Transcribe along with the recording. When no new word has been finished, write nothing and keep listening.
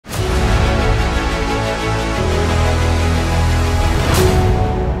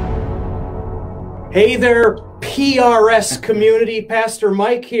Hey there, PRS community. Pastor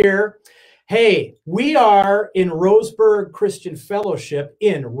Mike here. Hey, we are in Roseburg Christian Fellowship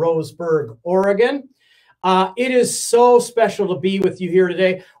in Roseburg, Oregon. It is so special to be with you here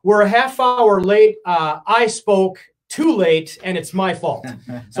today. We're a half hour late. I spoke too late, and it's my fault.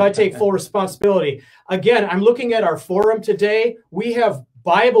 So I take full responsibility. Again, I'm looking at our forum today. We have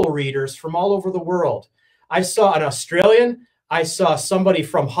Bible readers from all over the world. I saw an Australian. I saw somebody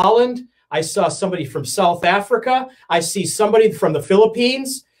from Holland. I saw somebody from South Africa. I see somebody from the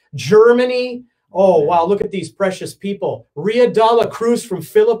Philippines, Germany. Oh, wow, look at these precious people. Ria Dalla Cruz from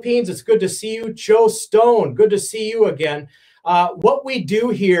Philippines. It's good to see you. Joe Stone, good to see you again. What we do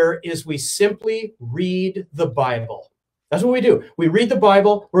here is we simply read the Bible. That's what we do. We read the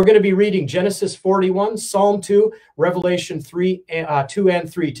Bible. We're going to be reading Genesis 41, Psalm 2, Revelation 2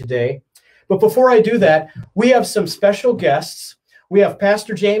 and 3 today. But before I do that, we have some special guests. We have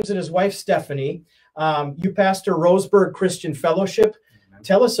Pastor James and his wife, Stephanie. You pastor Roseburg Christian Fellowship.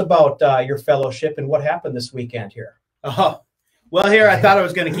 Tell us about your fellowship and what happened this weekend here. Oh, well, here I thought I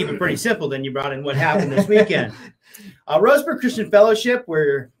was going to keep it pretty simple. Then you brought in what happened this weekend. Roseburg Christian Fellowship,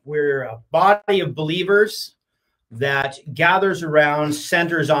 we're a body of believers that gathers around,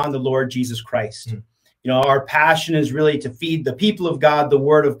 centers on the Lord Jesus Christ. Mm-hmm. You know, our passion is really to feed the people of God, the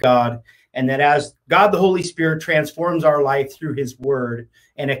Word of God. And that as God, the Holy Spirit, transforms our life through his word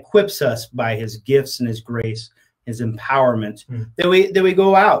and equips us by his gifts and his grace, his empowerment, that we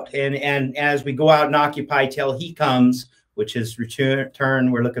go out. And as we go out and occupy till he comes, which is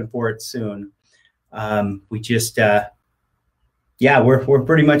return, we're looking for it soon. We're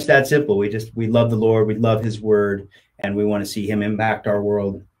pretty much that simple. We love the Lord. We love his word. And we want to see him impact our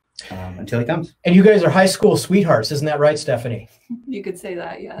world until he comes. And you guys are high school sweethearts. Isn't that right, Stephanie? You could say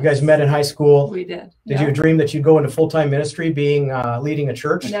that, yeah. You guys met in high school. We did. Did you dream that you'd go into full-time ministry, leading a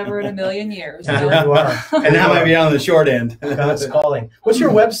church? Never in a million years. There you are. And that might be on the short end. God's calling. What's your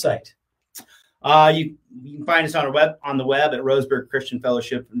website? You can find us on the web at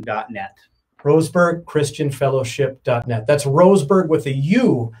roseburgchristianfellowship.net. roseburgchristianfellowship.net. That's Roseburg with a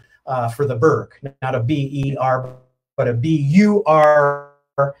U for the Berg, not a B-E-R, but a B-U-R-G.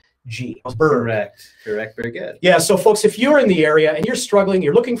 Correct. Very good. Yeah. So folks, if you're in the area and you're struggling,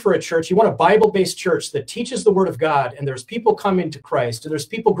 you're looking for a church, you want a Bible-based church that teaches the word of God, and there's people coming to Christ, and there's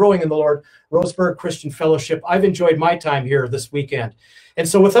people growing in the Lord, Roseburg Christian Fellowship. I've enjoyed my time here this weekend. And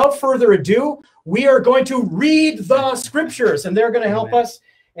so without further ado, we are going to read the scriptures, and they're going to help us.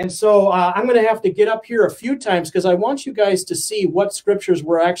 And so I'm going to have to get up here a few times because I want you guys to see what scriptures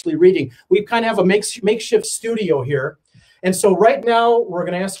we're actually reading. We kind of have a makeshift studio here. And so right now, we're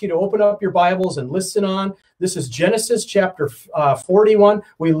going to ask you to open up your Bibles and listen on. This is Genesis chapter 41.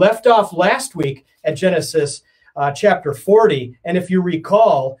 We left off last week at Genesis chapter 40. And if you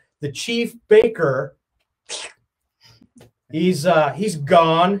recall, the chief baker, he's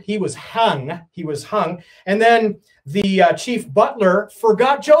gone. He was hung. And then the chief butler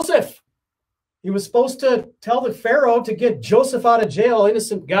forgot Joseph. He was supposed to tell the Pharaoh to get Joseph out of jail.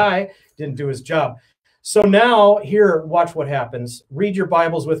 Innocent guy, didn't do his job. So now here, watch what happens. Read your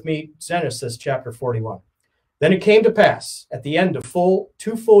Bibles with me, Genesis chapter 41. Then it came to pass at the end of 2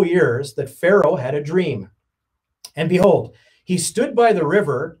 full years that Pharaoh had a dream. And behold, he stood by the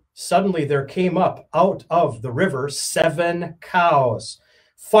river. Suddenly there came up out of the river 7 cows,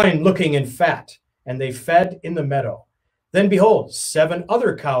 fine looking and fat, and they fed in the meadow. Then behold, 7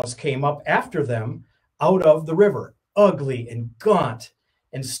 other cows came up after them out of the river, ugly and gaunt,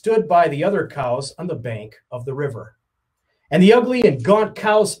 and stood by the other cows on the bank of the river. And the ugly and gaunt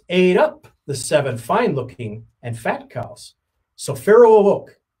cows ate up the 7 fine-looking and fat cows. So Pharaoh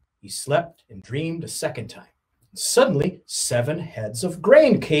awoke. He slept and dreamed a second time. And suddenly 7 heads of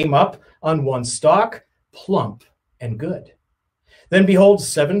grain came up on one stalk, plump and good. Then behold,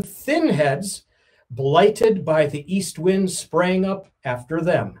 7 thin heads, blighted by the east wind, sprang up after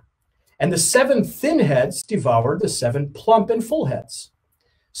them. And the 7 thin heads devoured the 7 plump and full heads.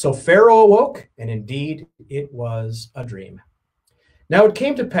 So Pharaoh awoke, and indeed it was a dream. Now it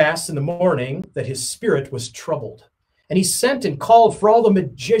came to pass in the morning that his spirit was troubled, and he sent and called for all the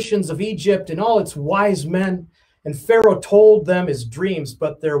magicians of Egypt and all its wise men, and Pharaoh told them his dreams,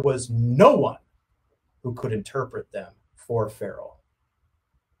 but there was no one who could interpret them for Pharaoh.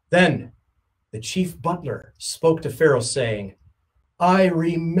 Then the chief butler spoke to Pharaoh, saying, I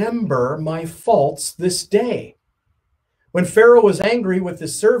remember my faults this day. When Pharaoh was angry with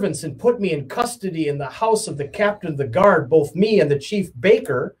his servants and put me in custody in the house of the captain of the guard, both me and the chief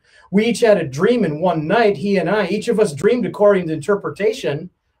baker, we each had a dream in one night, he and I. Each of us dreamed according to the interpretation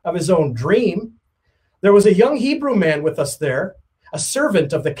of his own dream. There was a young Hebrew man with us there, a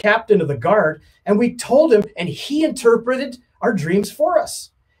servant of the captain of the guard, and we told him, and he interpreted our dreams for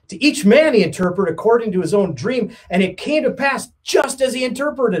us. To each man he interpreted according to his own dream, and it came to pass just as he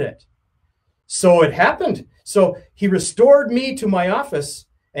interpreted it. So it happened. So he restored me to my office,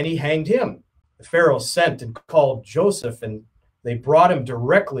 and he hanged him. The Pharaoh sent and called Joseph, and they brought him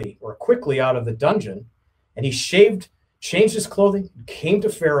directly or quickly out of the dungeon. And he shaved, changed his clothing, and came to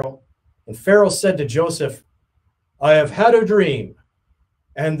Pharaoh. And Pharaoh said to Joseph, I have had a dream,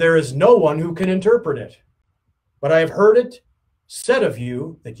 and there is no one who can interpret it. But I have heard it said of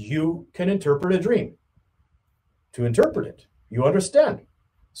you that you can interpret a dream. To interpret it, you understand.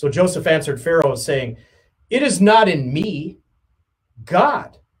 So Joseph answered Pharaoh, saying, It is not in me.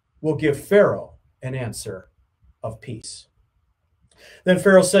 God will give Pharaoh an answer of peace. Then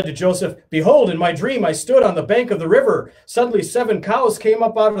Pharaoh said to Joseph, Behold, in my dream I stood on the bank of the river. Suddenly 7 cows came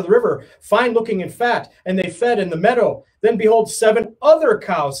up out of the river, fine looking and fat, and they fed in the meadow. Then behold, 7 other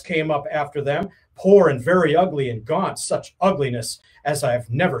cows came up after them, poor and very ugly and gaunt, such ugliness as I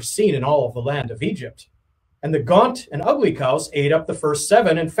have never seen in all of the land of Egypt. And the gaunt and ugly cows ate up the first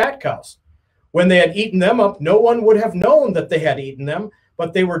 7 and fat cows. When they had eaten them up, no one would have known that they had eaten them,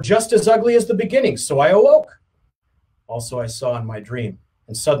 but they were just as ugly as the beginning. So I awoke. Also I saw in my dream,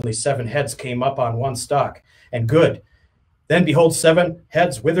 and suddenly 7 heads came up on one stalk, and good. Then behold, 7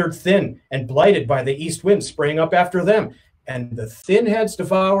 heads withered thin and blighted by the east wind sprang up after them. And the thin heads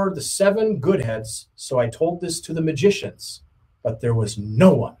devoured the 7 good heads. So I told this to the magicians, but there was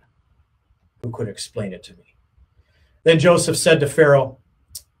no one who could explain it to me. Then Joseph said to Pharaoh,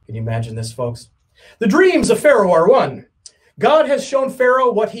 can you imagine this, folks? The dreams of Pharaoh are one. God has shown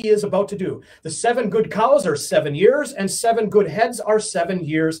Pharaoh what he is about to do. The 7 good cows are 7 years, and 7 good heads are 7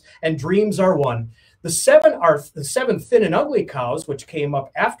 years, and dreams are one. The 7 thin and ugly cows, which came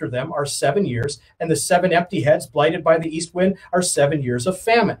up after them, are 7 years, and the 7 empty heads blighted by the east wind are 7 years of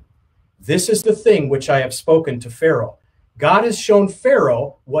famine. This is the thing which I have spoken to Pharaoh. God has shown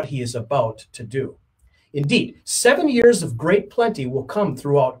Pharaoh what he is about to do. Indeed, 7 years of great plenty will come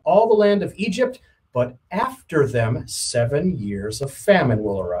throughout all the land of Egypt, but after them 7 years of famine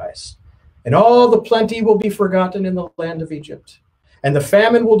will arise. And all the plenty will be forgotten in the land of Egypt. And the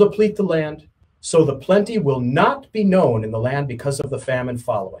famine will deplete the land, so the plenty will not be known in the land because of the famine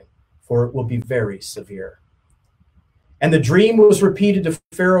following, for it will be very severe. And the dream was repeated to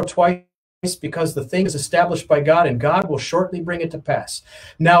Pharaoh twice, because the thing is established by God, and God will shortly bring it to pass.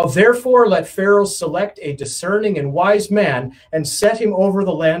 Now, therefore, let Pharaoh select a discerning and wise man and set him over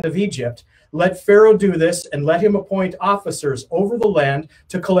the land of Egypt. Let Pharaoh do this, and let him appoint officers over the land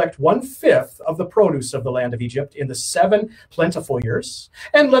to collect 1/5 of the produce of the land of Egypt in the 7 plentiful years.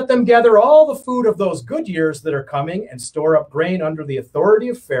 And let them gather all the food of those good years that are coming and store up grain under the authority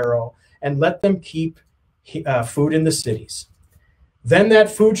of Pharaoh, and let them keep food in the cities. Then that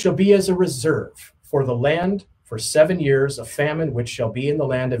food shall be as a reserve for the land for 7 years of famine, which shall be in the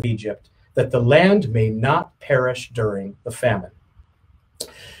land of Egypt, that the land may not perish during the famine.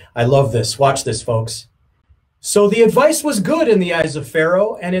 I love this. Watch this, folks. So the advice was good in the eyes of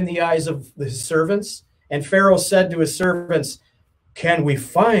Pharaoh and in the eyes of his servants. And Pharaoh said to his servants, can we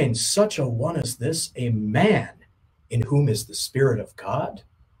find such a one as this, a man in whom is the Spirit of God?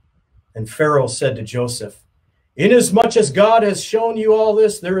 And Pharaoh said to Joseph, inasmuch as God has shown you all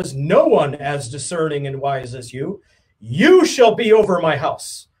this, there is no one as discerning and wise as you. You shall be over my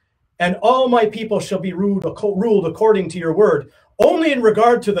house, and all my people shall be ruled according to your word. Only in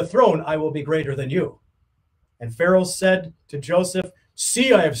regard to the throne I will be greater than you. And Pharaoh said to Joseph,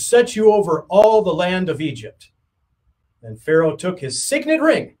 see, I have set you over all the land of Egypt. Then Pharaoh took his signet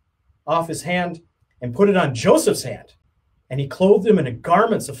ring off his hand and put it on Joseph's hand. And he clothed him in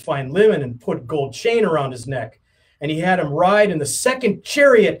garments of fine linen and put gold chain around his neck. And he had him ride in the 2nd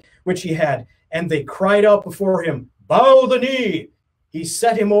chariot which he had. And they cried out before him, bow the knee. He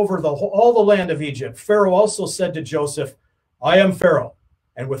set him over all the land of Egypt. Pharaoh also said to Joseph, I am Pharaoh,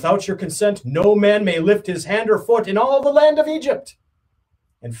 and without your consent, no man may lift his hand or foot in all the land of Egypt.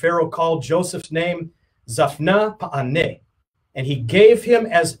 And Pharaoh called Joseph's name Zaphnath Paaneah, and he gave him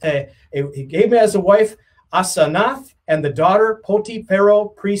as a wife Asenath, and the daughter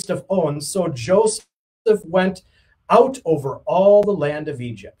Potipharah, priest of On. So Joseph went out over all the land of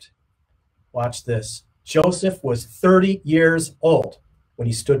Egypt. Watch this. Joseph was 30 years old when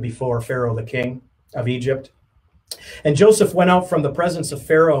he stood before Pharaoh, the king of Egypt. And Joseph went out from the presence of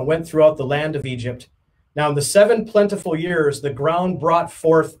Pharaoh and went throughout the land of Egypt. Now in the 7 plentiful years, the ground brought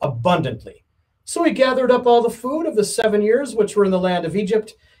forth abundantly. So he gathered up all the food of the 7 years which were in the land of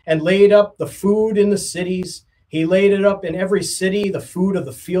Egypt, and laid up the food in the cities. He laid it up in every city, the food of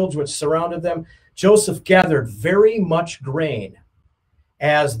the fields which surrounded them. Joseph gathered very much grain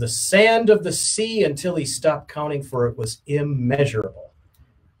as the sand of the sea until he stopped counting, for it was immeasurable.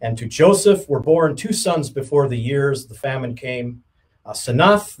 And to Joseph were born 2 sons before the years the famine came.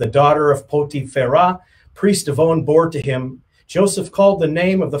 Senath, the daughter of Potipharah, priest of On, bore to him. Joseph called the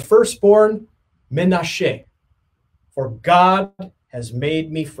name of the firstborn Menashe, for God has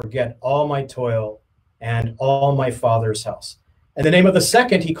made me forget all my toil and all my father's house. And the name of the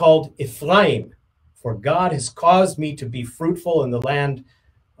second he called Ephraim, for God has caused me to be fruitful in the land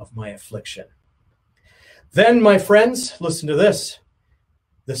of my affliction. Then, my friends, listen to this.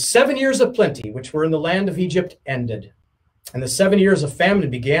 The 7 years of plenty, which were in the land of Egypt, ended, and the 7 years of famine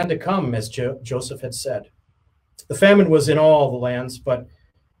began to come, as Joseph had said. The famine was in all the lands, but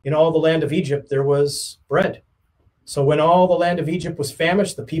in all the land of Egypt there was bread. So when all the land of Egypt was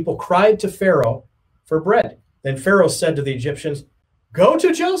famished, the people cried to Pharaoh for bread. Then Pharaoh said to the Egyptians, "Go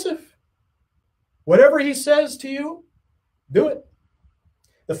to Joseph. Whatever he says to you, do it."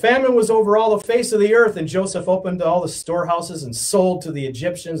 The famine was over all the face of the earth, and Joseph opened all the storehouses and sold to the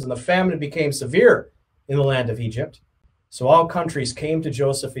Egyptians, and the famine became severe in the land of Egypt. So all countries came to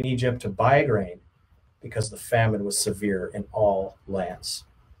Joseph in Egypt to buy grain, because the famine was severe in all lands.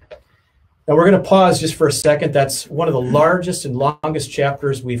 Now we're going to pause just for a second. That's one of the largest and longest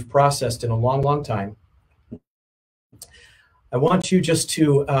chapters we've processed in a long, long time. I want you just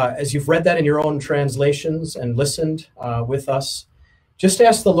to, as you've read that in your own translations and listened with us, just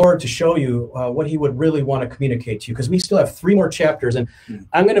ask the Lord to show you what he would really want to communicate to you, because we still have 3 more chapters. And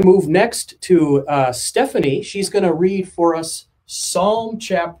I'm going to move next to Stephanie. She's going to read for us Psalm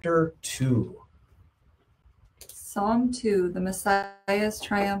chapter 2. Psalm 2, the Messiah's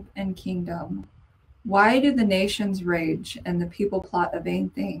triumph and kingdom. Why do the nations rage and the people plot a vain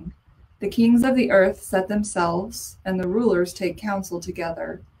thing? The kings of the earth set themselves, and the rulers take counsel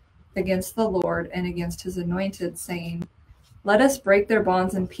together against the Lord and against his anointed, saying, "Let us break their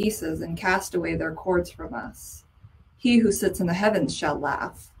bonds in pieces and cast away their cords from us." He who sits in the heavens shall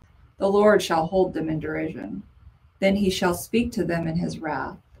laugh. The Lord shall hold them in derision. Then he shall speak to them in his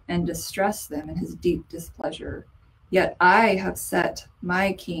wrath and distress them in his deep displeasure. Yet I have set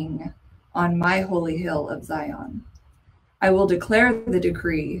my king on my holy hill of Zion. I will declare the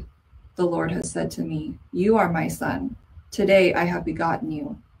decree. The Lord has said to me, "You are my son. Today I have begotten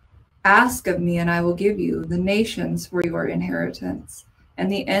you." Ask of me, and I will give you the nations for your inheritance,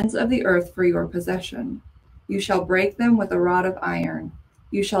 and the ends of the earth for your possession. You shall break them with a rod of iron.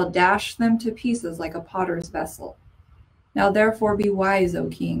 You shall dash them to pieces like a potter's vessel. Now therefore be wise, O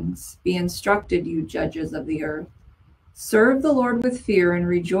kings. Be instructed, you judges of the earth. Serve the Lord with fear and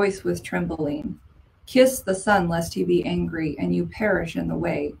rejoice with trembling. Kiss the Son, lest he be angry, and you perish in the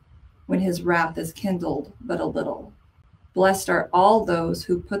way, when his wrath is kindled but a little. Blessed are all those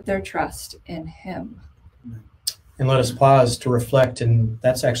who put their trust in him. And let us pause to reflect, and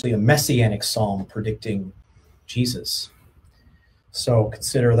that's actually a messianic psalm predicting Jesus. So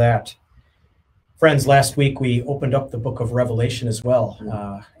consider that. Friends, last week we opened up the book of Revelation as well,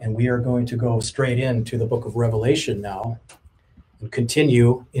 and we are going to go straight into the book of Revelation now and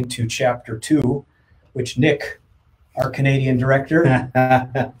continue into chapter 2, which Nick, our Canadian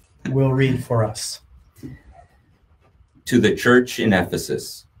director, will read for us. To the church in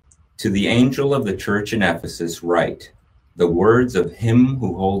Ephesus, to the angel of the church in Ephesus write, the words of him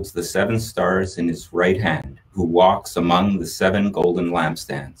who holds the 7 stars in his right hand, who walks among the 7 golden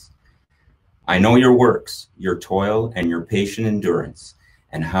lampstands. I know your works, your toil, and your patient endurance,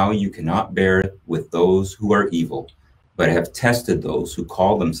 and how you cannot bear with those who are evil, but have tested those who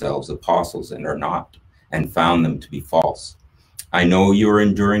call themselves apostles and are not, and found them to be false. I know you are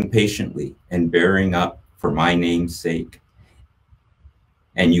enduring patiently and bearing up for my name's sake,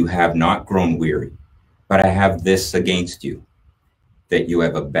 and you have not grown weary. But I have this against you, that you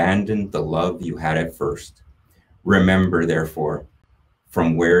have abandoned the love you had at first. Remember, therefore,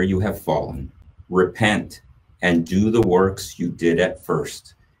 from where you have fallen, repent and do the works you did at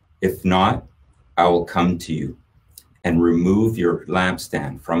first. If not, I will come to you and remove your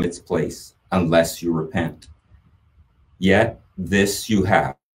lampstand from its place, unless you repent. Yet this you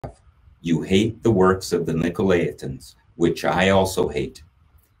have. You hate the works of the Nicolaitans, which I also hate.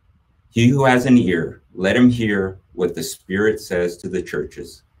 He who has an ear, let him hear what the Spirit says to the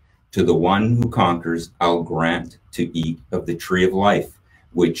churches. To the one who conquers, I'll grant to eat of the tree of life,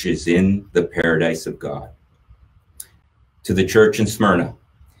 which is in the paradise of God. To the church in Smyrna,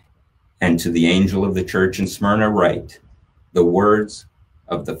 and to the angel of the church in Smyrna write, the words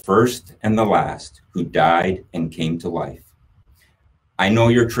of the first and the last, who died and came to life. I know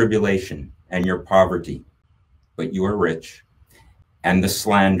your tribulation and your poverty, but you are rich, and the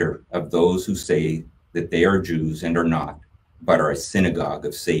slander of those who say that they are Jews and are not, but are a synagogue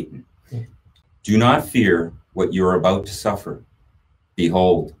of Satan. Do not fear what you are about to suffer.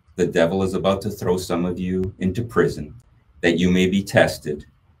 Behold, the devil is about to throw some of you into prison, that you may be tested,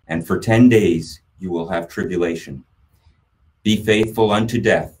 and for 10 days you will have tribulation. Be faithful unto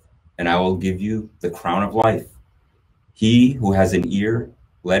death, and I will give you the crown of life. He who has an ear,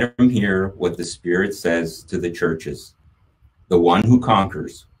 let him hear what the Spirit says to the churches. The one who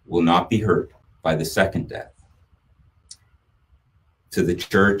conquers will not be hurt by the second death. To the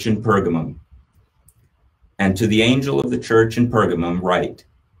church in Pergamum, and to the angel of the church in Pergamum write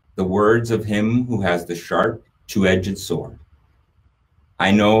the words of him who has the sharp, two-edged sword.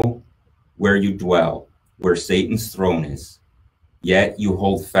 I know where you dwell, where Satan's throne is, yet you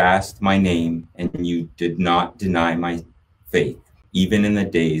hold fast my name, and you did not deny my faith, even in the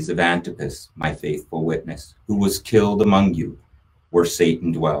days of Antipas, my faithful witness, who was killed among you, where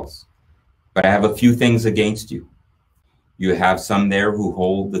Satan dwells. But I have a few things against you. You have some there who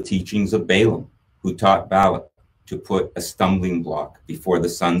hold the teachings of Balaam, who taught Balak to put a stumbling block before the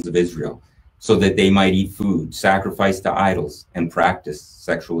sons of Israel, so that they might eat food sacrificed to idols and practice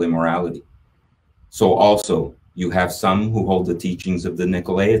sexual immorality. So also you have some who hold the teachings of the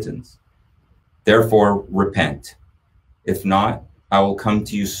Nicolaitans. Therefore repent. If not, I will come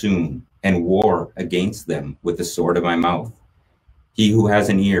to you soon and war against them with the sword of my mouth. He who has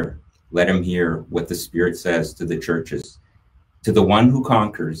an ear, let him hear what the Spirit says to the churches. To the one who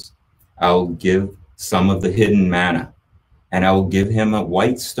conquers, I will give some of the hidden manna, and I will give him a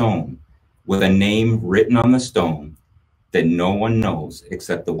white stone with a name written on the stone that no one knows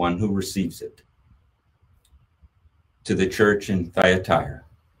except the one who receives it. To the church in Thyatira,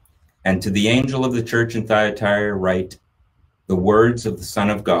 and to the angel of the church in Thyatira write the words of the Son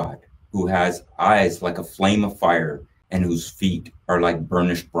of God, who has eyes like a flame of fire and whose feet are like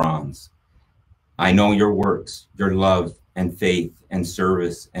burnished bronze. I know your works, your love and faith and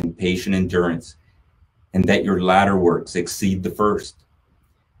service and patient endurance, and that your latter works exceed the first.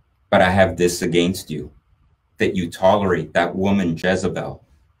 But I have this against you, that you tolerate that woman Jezebel,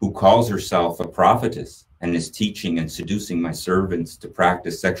 who calls herself a prophetess and is teaching and seducing my servants to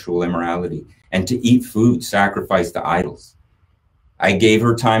practice sexual immorality and to eat food sacrificed to idols. I gave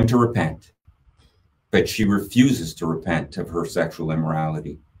her time to repent, but she refuses to repent of her sexual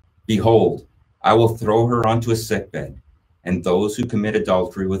immorality. Behold, I will throw her onto a sickbed, and those who commit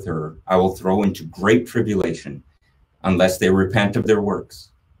adultery with her I will throw into great tribulation, unless they repent of their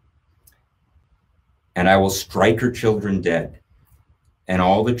works. And I will strike her children dead, and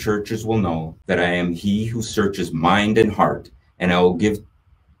all the churches will know that I am he who searches mind and heart, and I will give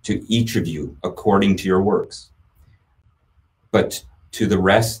to each of you according to your works. But to the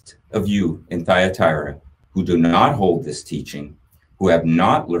rest of you in Thyatira, who do not hold this teaching, who have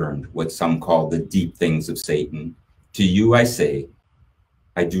not learned what some call the deep things of Satan, to you I say,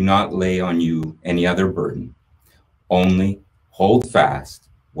 I do not lay on you any other burden. Only hold fast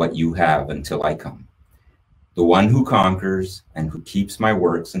what you have until I come. The one who conquers and who keeps my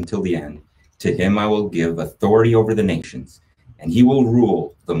works until the end, to him I will give authority over the nations, and he will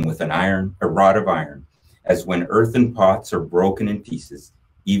rule them with a rod of iron, as when earthen pots are broken in pieces,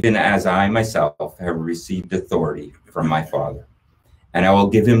 even as I myself have received authority from my Father. And I will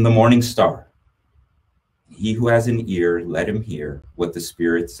give him the morning star. He who has an ear, let him hear what the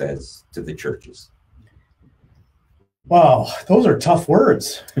Spirit says to the churches. Wow, those are tough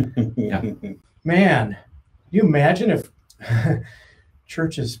words. Yeah. Man, you imagine if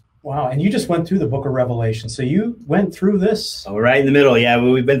churches, wow, and you just went through the book of Revelation. So you went through this. Oh, right in the middle. Yeah,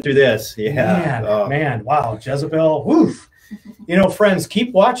 we've been through this. Yeah. Man, wow, Jezebel, woof. You know, friends,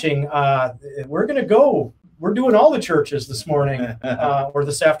 keep watching. We're doing all the churches this morning, or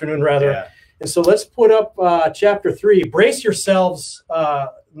this afternoon, rather. Yeah. And so let's put up chapter 3. Brace yourselves.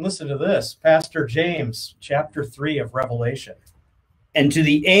 Listen to this. Pastor James, chapter 3 of Revelation. And to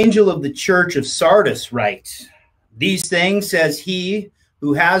the angel of the church of Sardis write, these things says he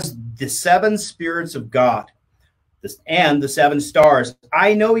who has the 7 spirits of God and the 7 stars.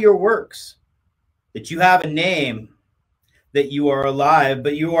 I know your works, that you have a name, that you are alive,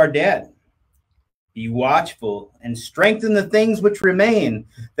 but you are dead. Be watchful and strengthen the things which remain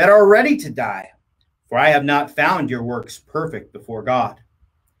that are ready to die, for I have not found your works perfect before God.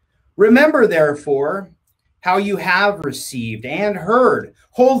 Remember, therefore, how you have received and heard.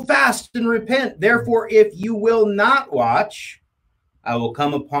 Hold fast and repent. Therefore, if you will not watch, I will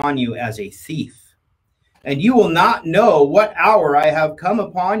come upon you as a thief, and you will not know what hour I have come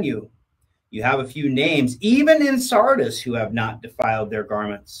upon you. You have a few names, even in Sardis, who have not defiled their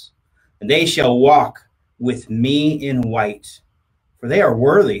garments. And they shall walk with me in white, for they are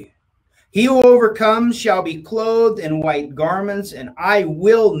worthy. He who overcomes shall be clothed in white garments, and I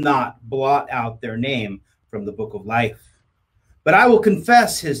will not blot out their name from the book of life. But I will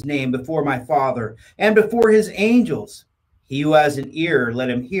confess his name before my Father and before his angels. He who has an ear, let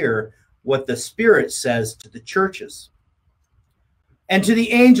him hear what the Spirit says to the churches. And to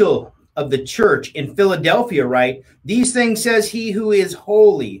the angel of the church in Philadelphia write, these things says he who is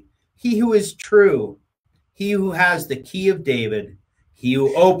holy, he who is true, he who has the key of David, he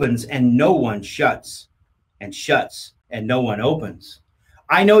who opens and no one shuts, and shuts and no one opens.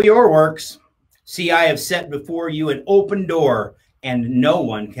 I know your works. See, I have set before you an open door, and no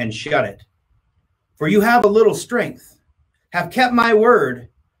one can shut it. For you have a little strength, have kept my word,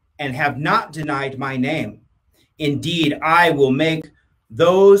 and have not denied my name. Indeed, I will make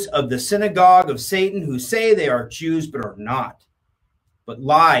those of the synagogue of Satan who say they are Jews but are not, but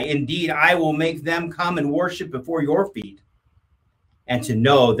lie. Indeed, I will make them come and worship before your feet, and to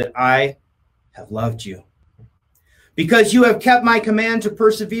know that I have loved you. Because you have kept my command to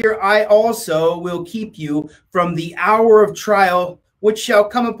persevere, I also will keep you from the hour of trial which shall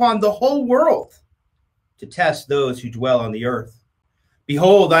come upon the whole world to test those who dwell on the earth.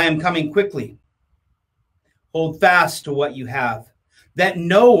 Behold, I am coming quickly. Hold fast to what you have, that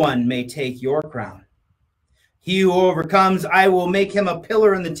no one may take your crown. He who overcomes, I will make him a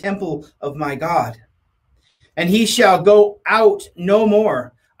pillar in the temple of my God, and he shall go out no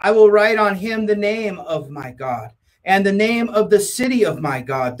more. I will write on him the name of my God, and the name of the city of my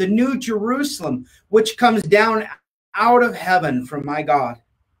God, the new Jerusalem, which comes down out of heaven from my God.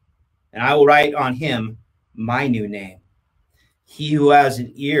 And I will write on him my new name. He who has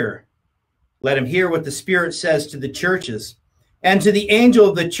an ear, let him hear what the Spirit says to the churches. And to the angel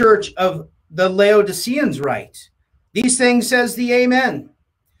of the church of the Laodiceans write, these things says the Amen,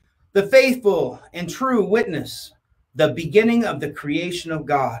 the faithful and true witness, the beginning of the creation of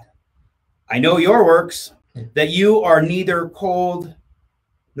God. I know your works, that you are neither cold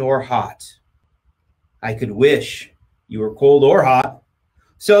nor hot. I could wish you were cold or hot.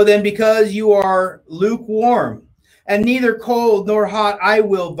 So then, because you are lukewarm and neither cold nor hot, I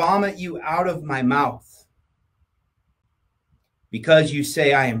will vomit you out of my mouth. Because you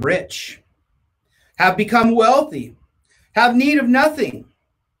say, I am rich, have become wealthy, have need of nothing,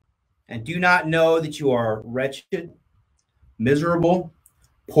 and do not know that you are wretched, miserable,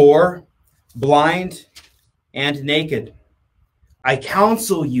 poor, blind, and naked. I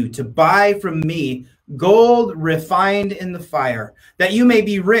counsel you to buy from me gold refined in the fire, that you may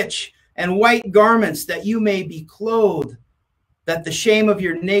be rich, and white garments, that you may be clothed, that the shame of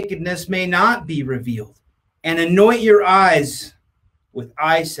your nakedness may not be revealed, and anoint your eyes with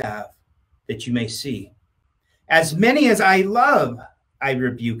eye salve, that you may see. As many as I love, I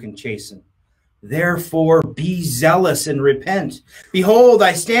rebuke and chasten. Therefore be zealous and repent. Behold,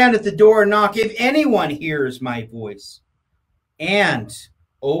 I stand at the door and knock. If anyone hears my voice and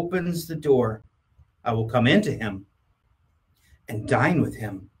opens the door, I will come into him and dine with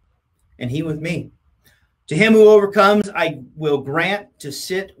him, and he with me. To him who overcomes, I will grant to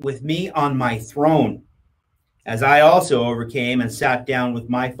sit with me on my throne, as I also overcame and sat down with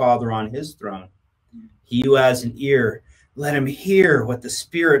my Father on his throne. He who has an ear, let him hear what the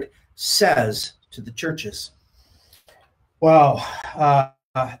Spirit says to the churches. Wow.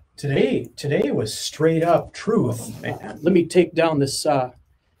 Today was straight up truth, man. Let me take down this.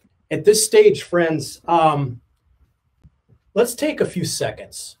 At this stage, friends, let's take a few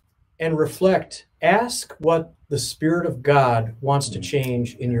seconds and reflect. Ask what the Spirit of God wants to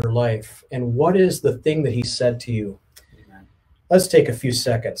change in your life, and what is the thing that he said to you. Amen. Let's take a few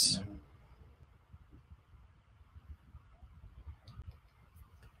seconds.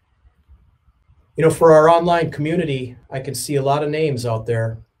 You know, for our online community, I can see a lot of names out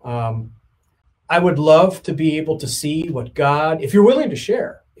there. I would love to be able to see what God, if you're willing to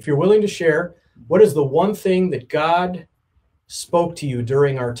share, what is the one thing that God spoke to you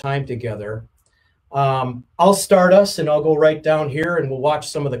during our time together. I'll start us, and I'll go right down here, and we'll watch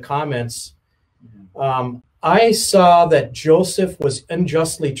some of the comments. I saw that Joseph was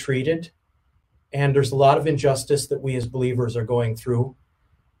unjustly treated, and there's a lot of injustice that we as believers are going through.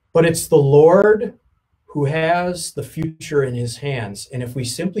 But it's the Lord who has the future in his hands. And if we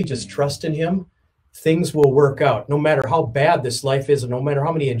simply just trust in him, things will work out. No matter how bad this life is, and no matter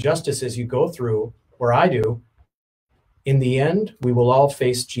how many injustices you go through, or I do, in the end, we will all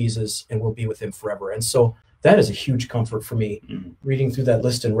face Jesus and we'll be with him forever. And so that is a huge comfort for me. Reading through that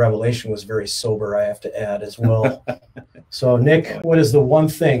list in Revelation was very sober, I have to add as well. So Nick, what is the one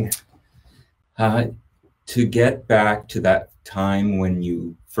thing? To get back to that time when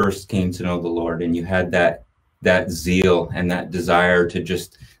you first came to know the Lord and you had that that zeal and that desire to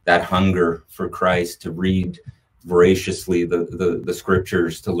just, that hunger for Christ, to read voraciously the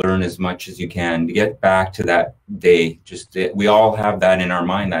scriptures, to learn as much as you can, to get back to that day. Just, we all have that in our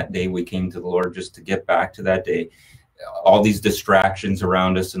mind, that day we came to the Lord, just to get back to that day. All these distractions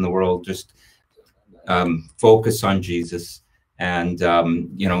around us in the world, just focus on Jesus, and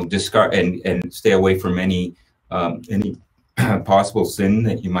you know, discard and stay away from any possible sin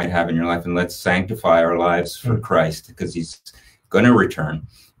that you might have in your life, and let's sanctify our lives for Christ, because he's going to return.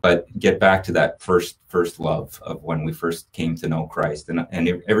 But get back to that first love of when we first came to know Christ, and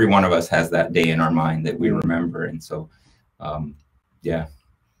every one of us has that day in our mind that we remember. And so yeah.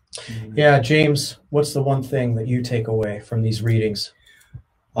 James, what's the one thing that you take away from these readings?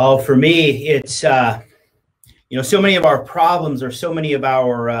 Oh, for me, it's you know, so many of our problems, or so many of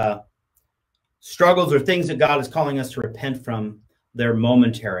our struggles, or things that God is calling us to repent from, they're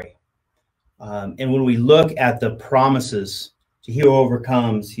momentary. And when we look at the promises to he who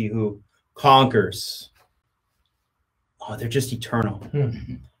overcomes, he who conquers, oh, they're just eternal.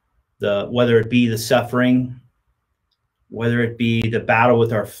 Whether it be the suffering, whether it be the battle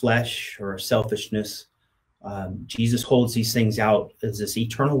with our flesh or our selfishness, Jesus holds these things out as this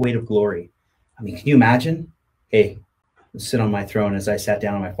eternal weight of glory. I mean, can you imagine? Hey, sit on my throne as I sat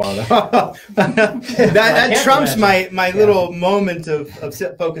down on my Father. that trumps my little moment of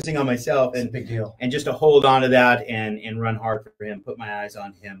focusing on myself, and big deal. And just to hold on to that and run hard for him, put my eyes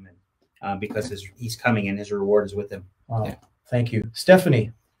on him, and because he's coming and his reward is with him. Wow. Yeah. Thank you.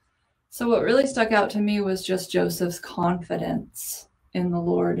 Stephanie. So what really stuck out to me was just Joseph's confidence in the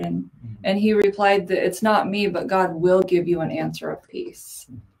Lord. And he replied that it's not me, but God will give you an answer of peace.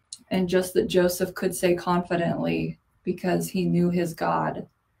 And just that Joseph could say confidently, because he knew his God,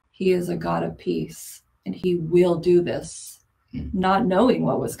 he is a God of peace, and he will do this, not knowing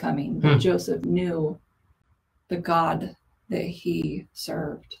what was coming. But Joseph knew the God that he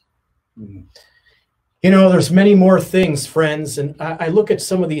served. You know, there's many more things, friends, and I look at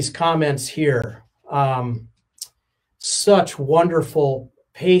some of these comments here. Such wonderful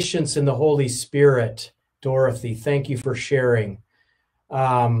patience in the Holy Spirit. Dorothy, thank you for sharing.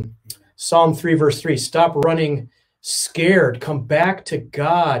 Psalm 3, verse 3, stop running scared, come back to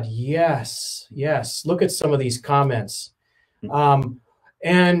God. Yes, yes. Look at some of these comments.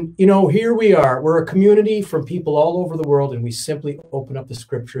 And, you know, here we are. We're a community from people all over the world, and we simply open up the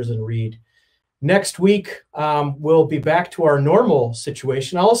scriptures and read. Next week, we'll be back to our normal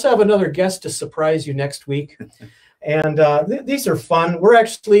situation. I'll also have another guest to surprise you next week. And these are fun. We're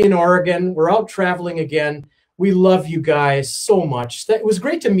actually in Oregon. We're out traveling again. We love you guys so much. It was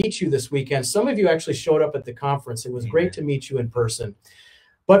great to meet you this weekend. Some of you actually showed up at the conference. It was great to meet you in person.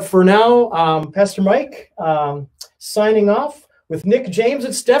 But for now, Pastor Mike, signing off with Nick, James,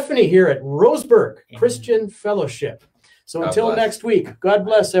 and Stephanie here at Roseburg Christian Fellowship. So until next week, God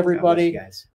bless everybody. God bless you guys.